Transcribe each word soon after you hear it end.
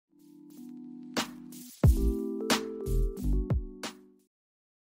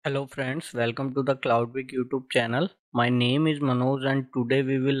Hello friends, welcome to the CloudBik YouTube channel. My name is Manoj and today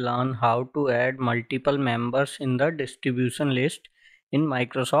we will learn how to add multiple members in the distribution list in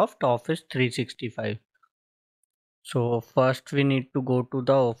Microsoft Office 365. So first we need to go to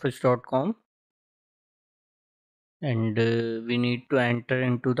the office.com and we need to enter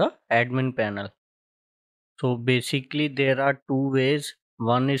into the admin panel. So basically there are two ways.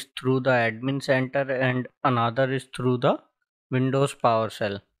 One is through the admin center and another is through the Windows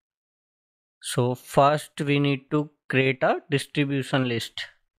PowerShell. So first we need to create a distribution list.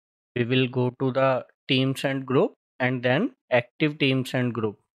 We will go to the teams and group and then active teams and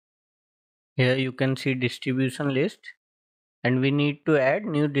group. Here you can see distribution list and we need to add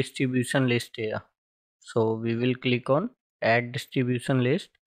new distribution list here. So we will click on add distribution list.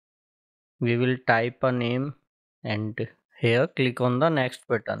 We will type a name and here click on the next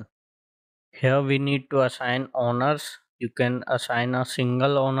button. Here we need to assign owners. You can assign a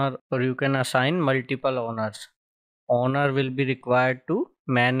single owner or you can assign multiple owners. Owner will be required to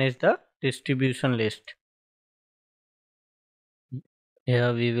manage the distribution list.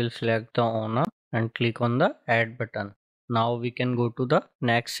 Here we will select the owner and click on the add button. Now we can go to the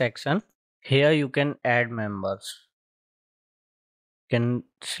next section. Here you can add members. You can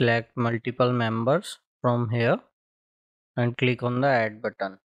select multiple members from here and click on the add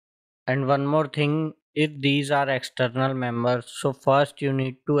button. And one more thing, if these are external members, so first you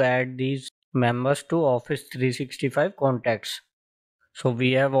need to add these members to Office 365 contacts. So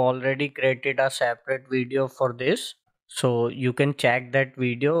we have already created a separate video for this. So you can check that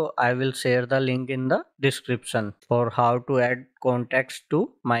video. I will share the link in the description for how to add contacts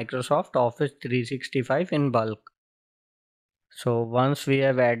to Microsoft Office 365 in bulk. So once we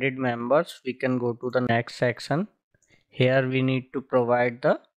have added members, we can go to the next section. Here we need to provide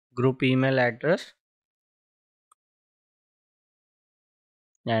the group email address.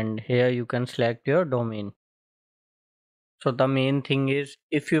 And here you can select your domain. So the main thing is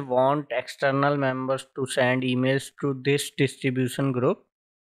if you want external members to send emails to this distribution group,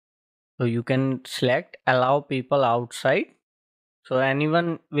 so you can select allow people outside. So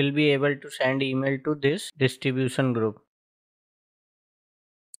anyone will be able to send email to this distribution group.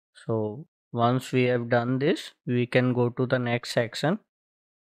 So once we have done this, we can go to the next section.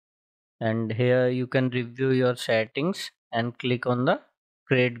 And here you can review your settings and click on the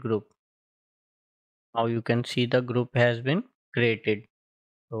create group. Now you can see the group has been created.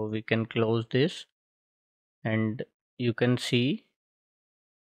 So we can close this and you can see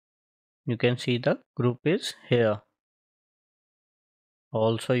the group is here.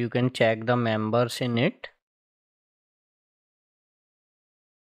 Also you can check the members in it.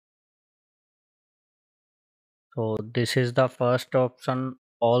 So this is the first option.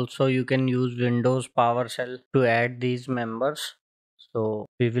 Also you can use Windows PowerShell to add these members. So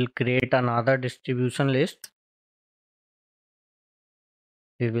we will create another distribution list.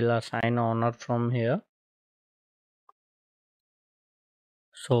 We will assign owner from here.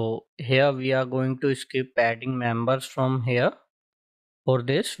 So here we are going to skip adding members from here. For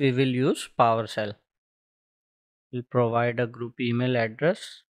this we will use PowerShell. We'll provide a group email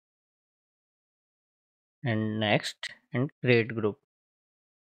address and next and create group.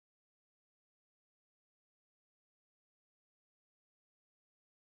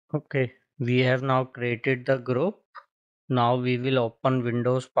 Okay, we have now created the group. Now we will open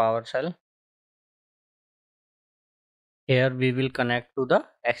Windows PowerShell. Here we will connect to the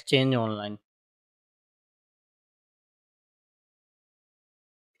Exchange Online.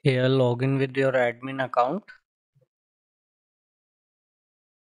 Here log in with your admin account.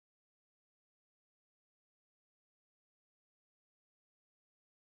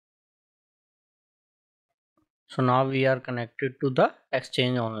 So now we are connected to the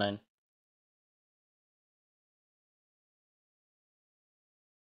Exchange Online.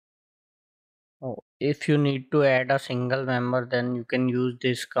 Oh, if you need to add a single member, then you can use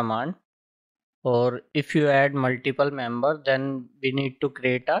this command. Or if you add multiple members, then we need to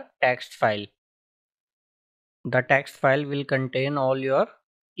create a text file. The text file will contain all your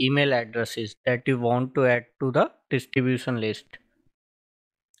email addresses that you want to add to the distribution list.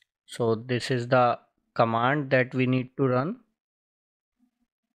 So this is the command that we need to run.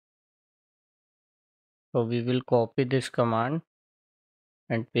 So we will copy this command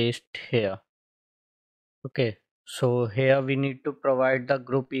and paste here. Okay, so here we need to provide the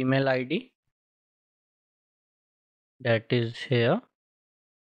group email ID, that is here.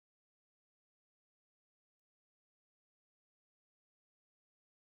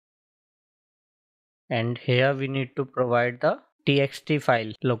 And here we need to provide the txt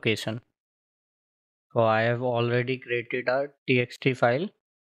file location. So I have already created a txt file.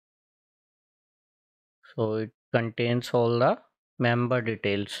 So it contains all the member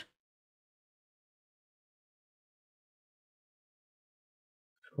details.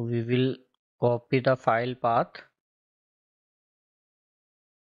 So we will copy the file path,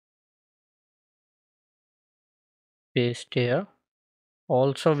 paste here.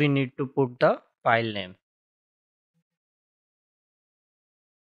 Also we need to put the file name.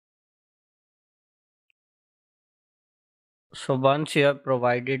 So once you have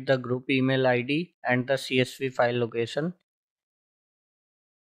provided the group email ID and the CSV file location,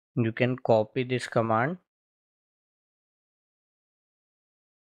 you can copy this command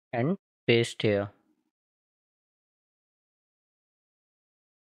and paste here.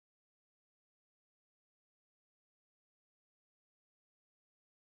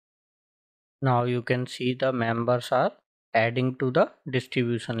 Now you can see the members are adding to the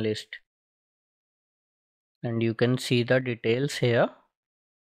distribution list, and you can see the details here.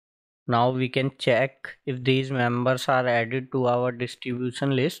 Now we can check if these members are added to our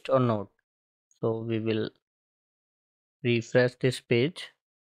distribution list or not. So we will refresh this page,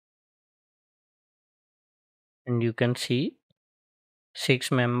 and you can see 6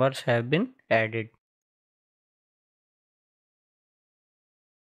 members have been added.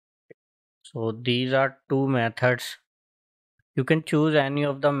 So these are two methods. You can choose any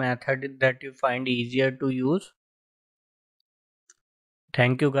of the method that you find easier to use.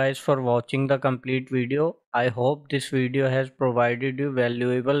 Thank you guys for watching the complete video. I hope this video has provided you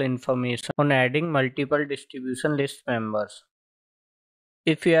valuable information on adding multiple distribution list members.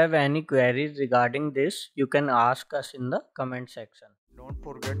 If you have any queries regarding this, you can ask us in the comment section. Don't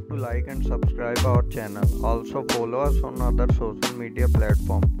forget to like and subscribe our channel. Also follow us on other social media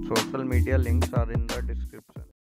platforms. Social media links are in the description.